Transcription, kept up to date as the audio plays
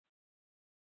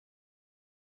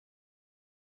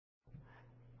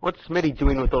What's Smitty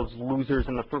doing with those losers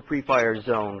in the Free Fire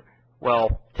zone?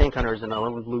 Well, Tank Hunter's another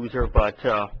loser, but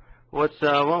what's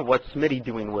Smitty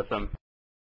doing with them?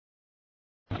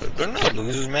 They're not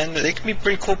losers, man. They can be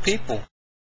pretty cool people.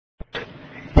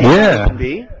 Yeah. They can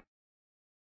be.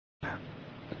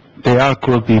 They are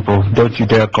cool people. Don't you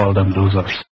dare call them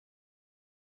losers.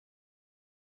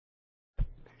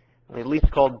 At least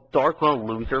called Darklo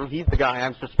loser. He's the guy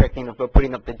I'm suspecting of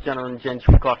putting up the Jenner and Jen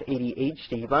Treekoff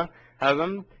ADHD, but have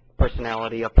him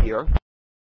personality up here.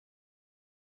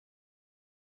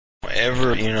 Don't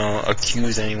ever,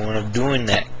 accuse anyone of doing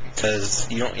that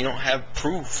because you don't have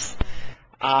proof.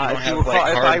 If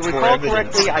I recall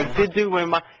correctly, I did do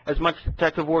as much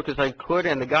detective work as I could,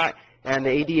 and the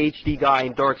ADHD guy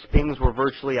and Dark's pings were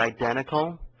virtually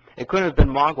identical. It couldn't have been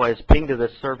Mogwai's ping to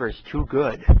this server is too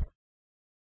good.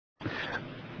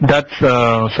 That's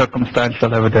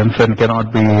circumstantial evidence and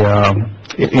cannot be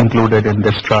included in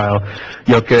this trial.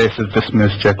 Your case is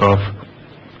dismissed, Chekhov.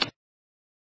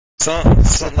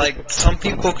 Some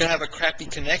people can have a crappy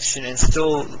connection and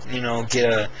still,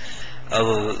 get a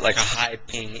high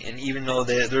ping, and even though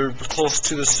they're close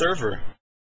to the server.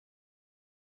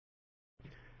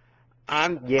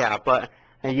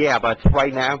 But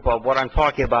right now, what I'm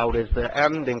talking about is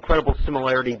the incredible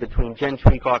similarity between Jen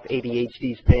Treekoff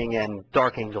ADHD's ping and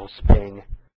Dark Angel's ping.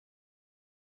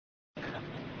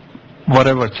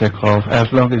 Whatever, Chekhov.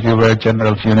 As long as you wear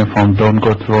General's uniform, don't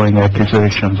go throwing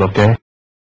accusations, okay?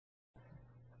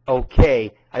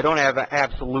 Okay. I don't have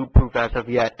absolute proof as of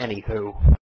yet,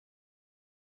 anywho.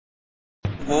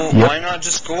 Well, Yep. Why not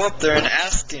just go up there and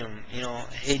ask him,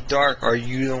 hey Dark, are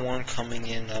you the one coming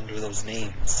in under those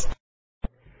names?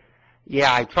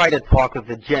 Yeah, I tried to talk with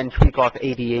the Jen Treekoff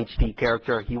ADHD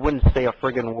character. He wouldn't say a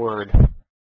friggin' word.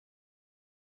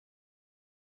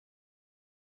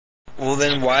 Well,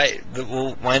 then why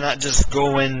not just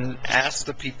go and ask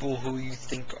the people who you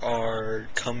think are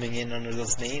coming in under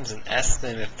those names and ask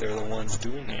them if they're the ones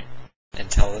doing it and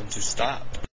tell them to stop?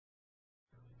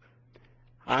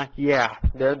 Yeah,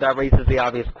 that raises the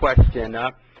obvious question.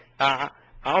 How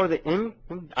are they in?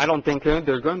 I don't think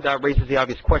they're going. That raises the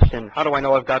obvious question. How do I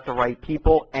know I've got the right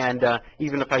people? And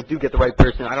even if I do get the right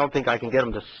person, I don't think I can get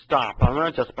them to stop.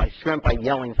 Just by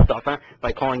yelling stuff,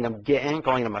 by calling them a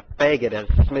faggot, as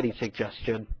Smitty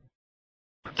suggested.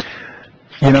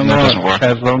 You know what?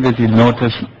 As long as you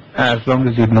notice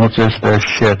their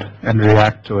shit and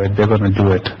react to it, they're gonna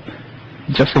do it.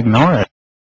 Just ignore it.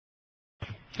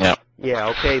 Yeah. Yeah,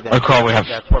 okay then. I recall we have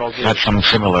That's what I'll do. had some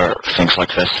similar things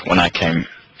like this when I came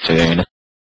to the unit.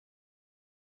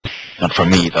 Not for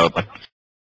me though, but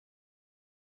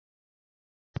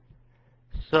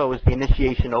So, is the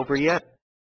initiation over yet?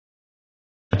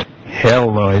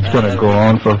 Hell no, it's gonna go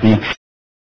on for weeks.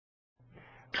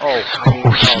 Oh,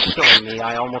 killing me.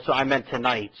 I meant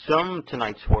tonight.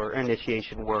 Tonight's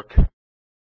initiation work.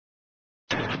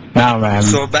 Now, man.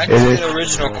 So back to the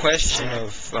original question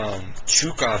of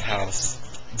Chukov House.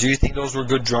 Do you think those were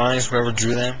good drawings, whoever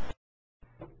drew them?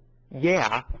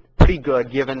 Yeah, pretty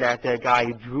good, given that the guy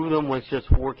who drew them was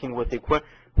just working with just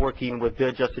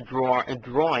a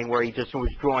drawing where he just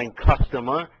was drawing custom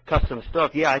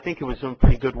stuff. Yeah, I think it was some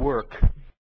pretty good work.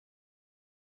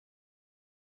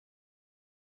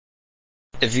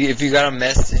 If you got a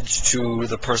message to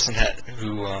the person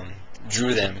who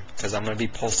drew them, because I'm going to be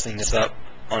posting this up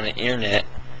on the internet,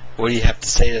 what do you have to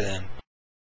say to them?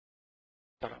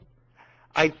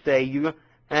 I'd say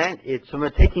it's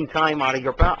taking time out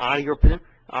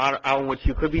of which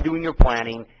you could be doing your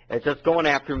planning. It's just going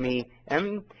after me,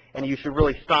 and you should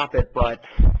really stop it. But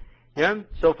yeah,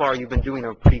 so far you've been doing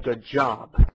a pretty good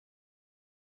job.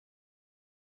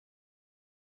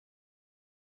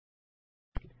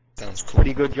 Sounds cool.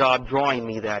 Pretty good job drawing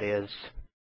me, that is.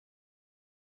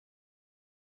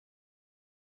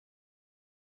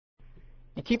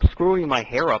 You keep screwing my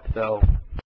hair up, though.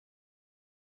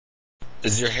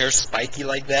 Is your hair spiky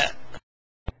like that?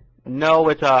 No,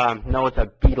 it's a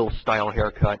Beatles-style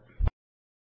haircut.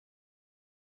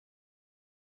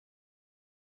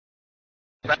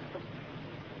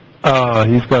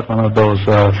 He's got one of those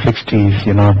 60s,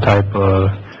 type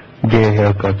gay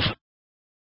haircuts.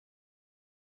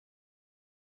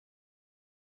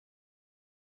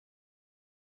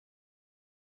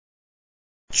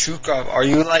 Chukov, are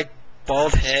you like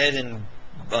bald head and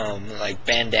like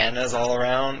bandanas all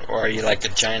around, or are you like a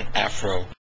giant afro?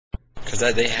 Because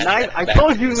they had. I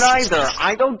told you neither.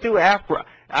 I don't do afro.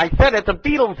 I said it's a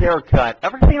Beatles haircut.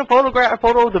 Ever seen a photo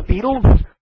of the Beatles?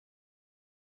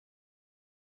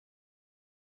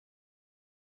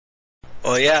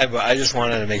 Oh yeah, but I just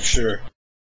wanted to make sure.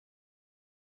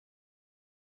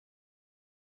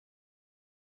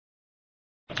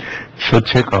 So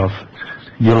Chekhov,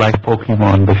 you like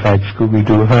Pokemon besides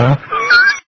Scooby-Doo, huh?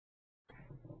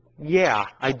 Yeah,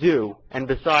 I do. And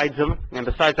besides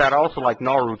that, I also like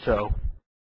Naruto.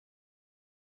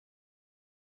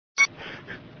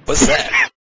 What's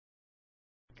that?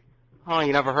 Oh,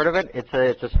 you never heard of it?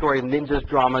 It's a story of ninjas,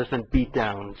 dramas, and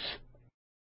beatdowns.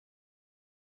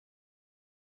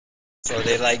 So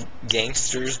they like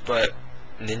gangsters, but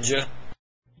ninja?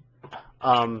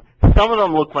 Some of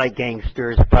them look like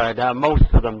gangsters, but most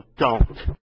of them don't.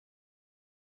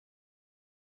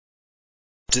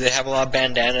 Do they have a lot of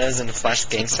bandanas and flash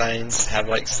gang signs? Have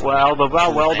like some Well, the cool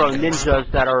handguns?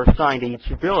 ninjas that are assigned to each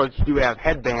village do have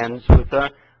headbands with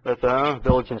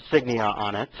village insignia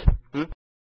on it.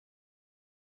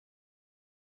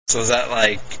 So is that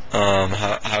like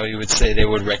how you would say they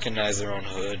would recognize their own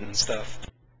hood and stuff?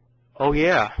 Oh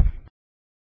yeah.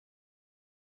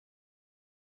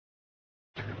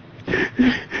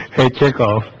 Hey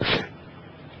Chekhov,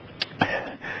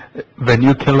 when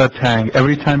you kill a tank,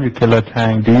 every time you kill a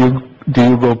tank, do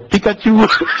you go Pikachu?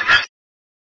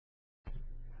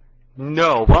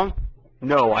 No,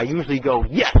 no. I usually go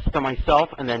yes to myself,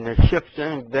 and then shift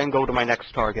and then go to my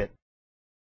next target.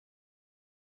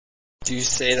 Do you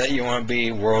say that you want to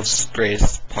be world's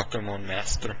greatest Pokemon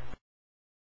master?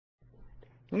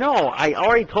 No, I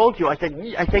already told you. I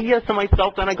say yes to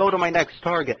myself, then I go to my next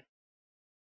target.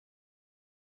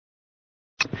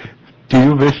 Do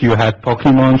you wish you had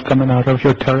Pokemons coming out of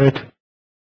your turret?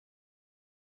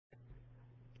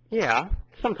 Yeah,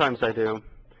 sometimes I do.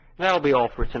 That'll be all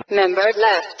for tonight. Member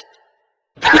left.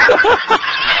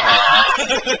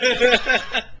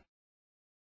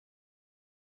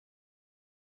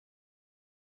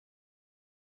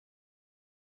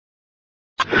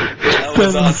 That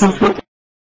was awesome.